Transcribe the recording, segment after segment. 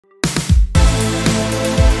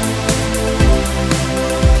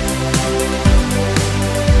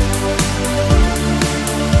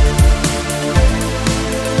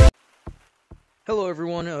Hello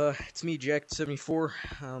everyone, it's me, Jack74.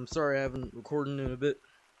 I'm sorry I haven't recorded in a bit.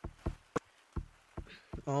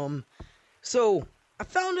 So, I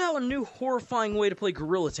found out a new horrifying way to play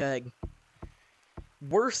Gorilla Tag.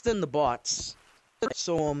 Worse than the bots.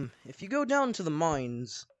 So, if you go down to the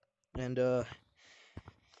mines, and,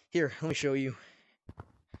 here, let me show you.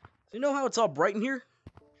 So you know how it's all bright in here?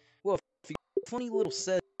 Well, if you go funny little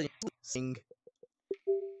setting, and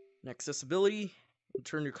accessibility, and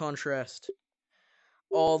turn your contrast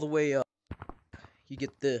all the way up, you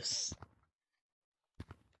get this.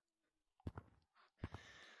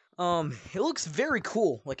 It looks very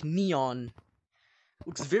cool, like neon. It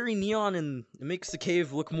looks very neon, and it makes the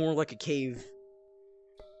cave look more like a cave.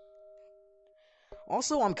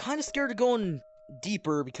 Also, I'm kind of scared of going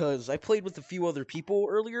deeper because I played with a few other people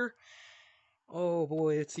earlier. Oh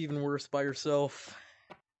boy, it's even worse by yourself.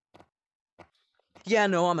 Yeah,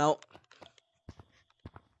 no, I'm out.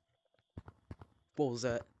 What was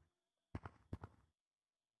that?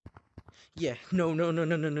 Yeah, no,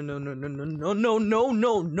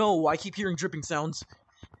 I keep hearing dripping sounds.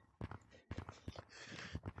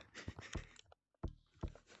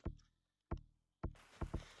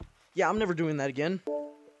 Yeah, I'm never doing that again.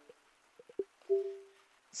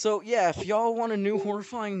 So, yeah, if y'all want a new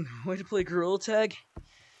horrifying way to play Gorilla Tag,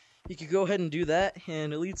 you could go ahead and do that,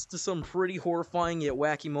 and it leads to some pretty horrifying yet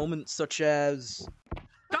wacky moments, such as...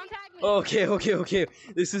 Don't tag me! Okay.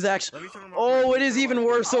 This is actually... Oh, it is even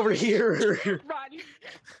worse over here! Run!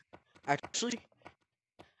 Actually...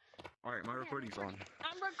 Alright, my recording's on.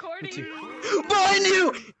 I'm recording! Behind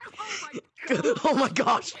you! Oh my god! Oh my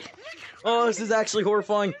gosh! Oh, this is actually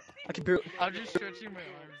horrifying. I can barely... I'm just stretching my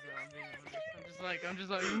arms out. I'm just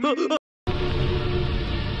like.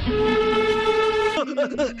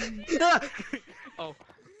 Oh,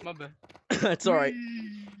 my bad. It's alright.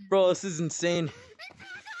 Bro, this is insane.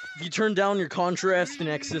 If you turn down your contrast and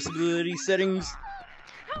accessibility settings...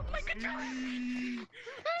 Oh my god!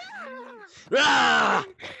 Ah!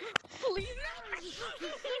 Please!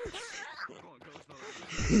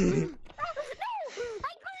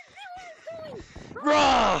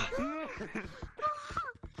 Rah! Oh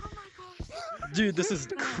my gosh! Dude, this is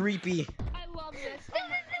creepy. I love this. Oh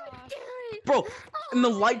my gosh! Bro, and the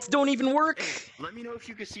lights don't even work. Let me know if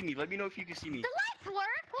you can see me. The lights work?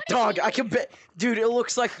 What do you Dog, mean? I can bet. Dude, it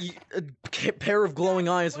looks like a pair of glowing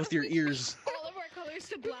eyes with your ears. All of our colors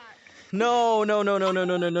to black. No. Don't do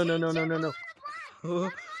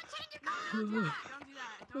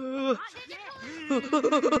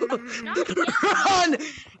that. Run!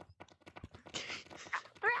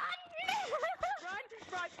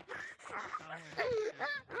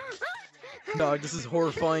 Dog, this is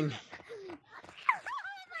horrifying.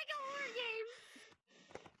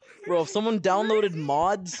 Bro, if someone downloaded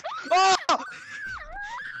mods... Ah!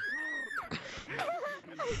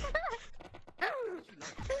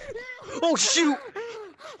 Oh, shoot!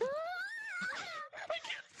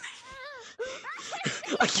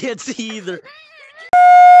 I can't see either.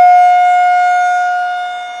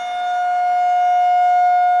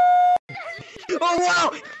 Oh,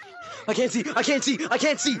 wow! I can't see! I can't see.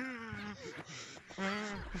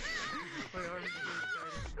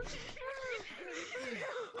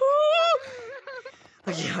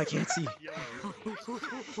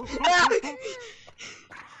 Ah!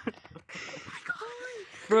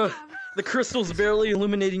 Bro, the crystal's barely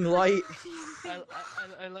illuminating light.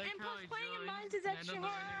 I like And how plus playing in mines is extra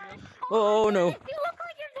hard. Oh no. You look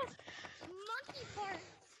like you're this monkey part.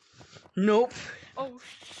 Nope. Oh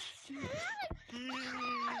shit.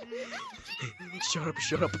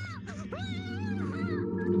 Shut up.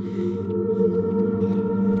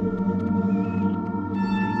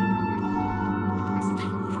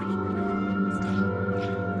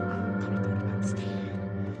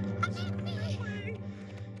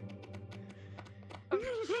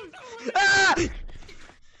 Ah!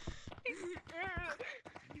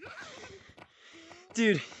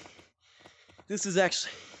 Dude, this is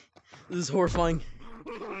horrifying.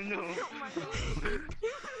 Oh no.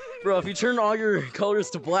 Bro, if you turn all your colors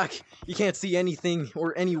to black, you can't see anything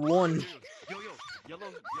or anyone. Yo, yellow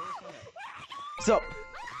sun. What's up?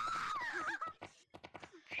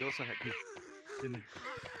 Yellow sun hat.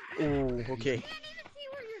 Oh, okay. I can't even see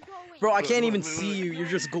where you're going. Bro, I can't even see you. You're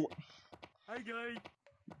just Hi guys.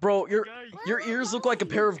 Bro, your ears look like a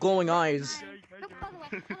pair of glowing eyes. Look, by the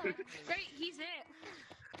way, hold on. Great, he's it.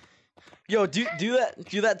 Yo, do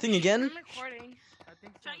that thing again? I'm recording.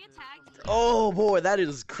 Should I get tagged? Oh boy, that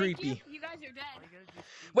is Thank creepy. You guys are dead.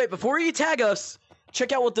 Wait, before you tag us,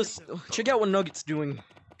 check out what Nugget's doing.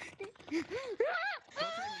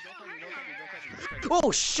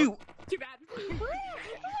 Oh shoot! Too bad.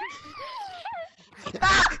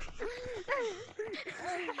 Ah!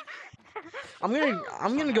 I'm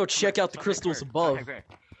gonna go check out the crystals above. Okay.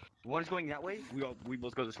 One's going that way. We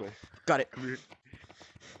both go this way. Got it. Come here.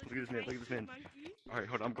 Look at this man. Look at this man. All right,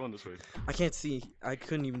 hold on. I'm going this way. I can't see. I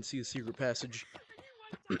couldn't even see the secret passage.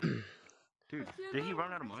 Dude, did he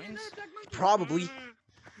run out of mines? Probably.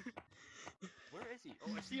 Where is he?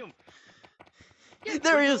 Oh, I see him.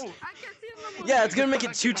 There he is. I can't see him. Yeah, it's gonna make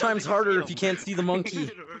it 2 times harder if you can't see the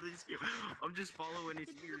monkey. I'm just following his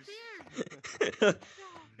ears.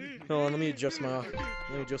 Hold on, let me adjust my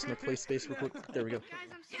play space real quick. There we go. Guys,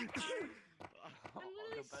 I'm so I'm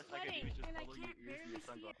literally sweating, and I can't barely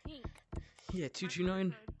see a pink. Yeah,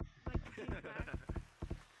 229. Okay,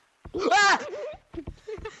 Ah!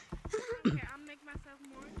 I'll make myself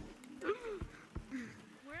more.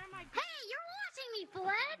 Where am I? Hey, you're watching me,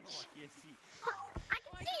 Fletch! I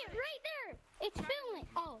can see it right there! It's filming!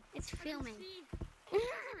 Oh, it's filming.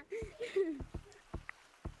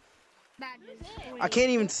 Bad news. I can't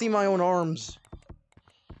even see my own arms.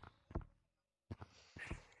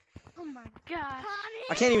 Oh my gosh.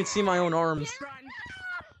 I can't even see my own arms.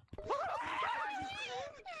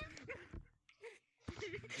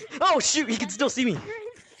 Oh shoot, he can still see me.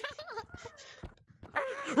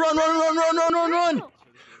 Run, run, run, run, run, run, run!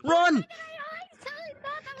 Run!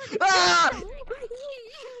 Ah!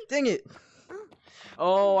 Dang it.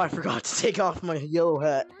 Oh, I forgot to take off my yellow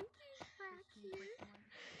hat.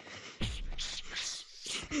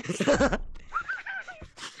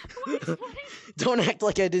 Don't act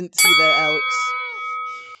like I didn't see that, Alex.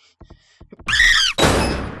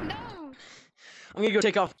 No! I'm gonna go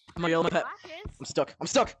take off my yellow hat. I'm stuck. I'm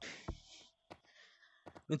stuck. I'm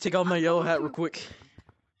gonna take off my yellow hat real quick.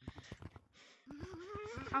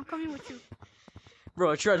 I'm coming with you.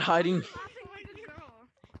 Bro, I tried hiding.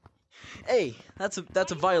 Hey, that's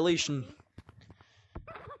a violation.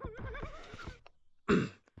 You're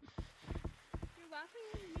laughing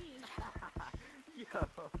at me.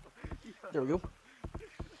 There we go.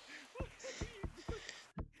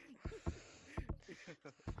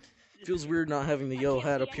 Feels weird not having the yellow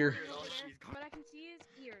hat up here. But I can see his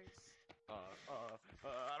ears.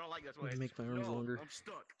 I don't like this way. Let me make my arms longer. I'm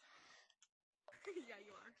stuck. Yeah,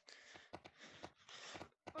 you are.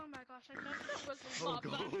 Oh my gosh, I thought that was a Oh, lava.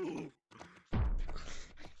 go.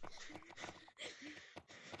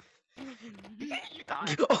 You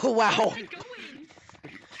died. Oh wow!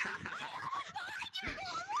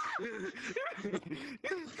 Where am I going?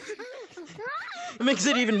 It makes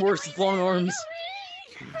it even worse with long arms.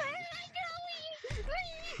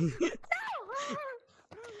 The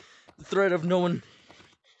threat of no one.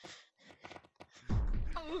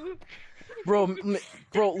 Bro,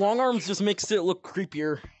 long arms just makes it look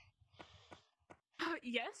creepier.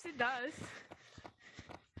 Yes, it does.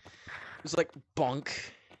 It's like bonk.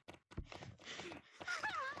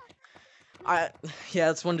 Yeah,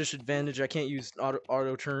 that's one disadvantage. I can't use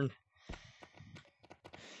auto turn.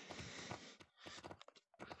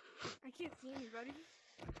 I can't see anybody.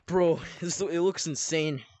 Bro, it looks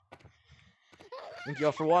insane. Thank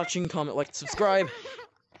y'all for watching. Comment, like, subscribe.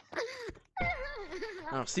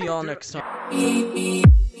 I'll see y'all next time.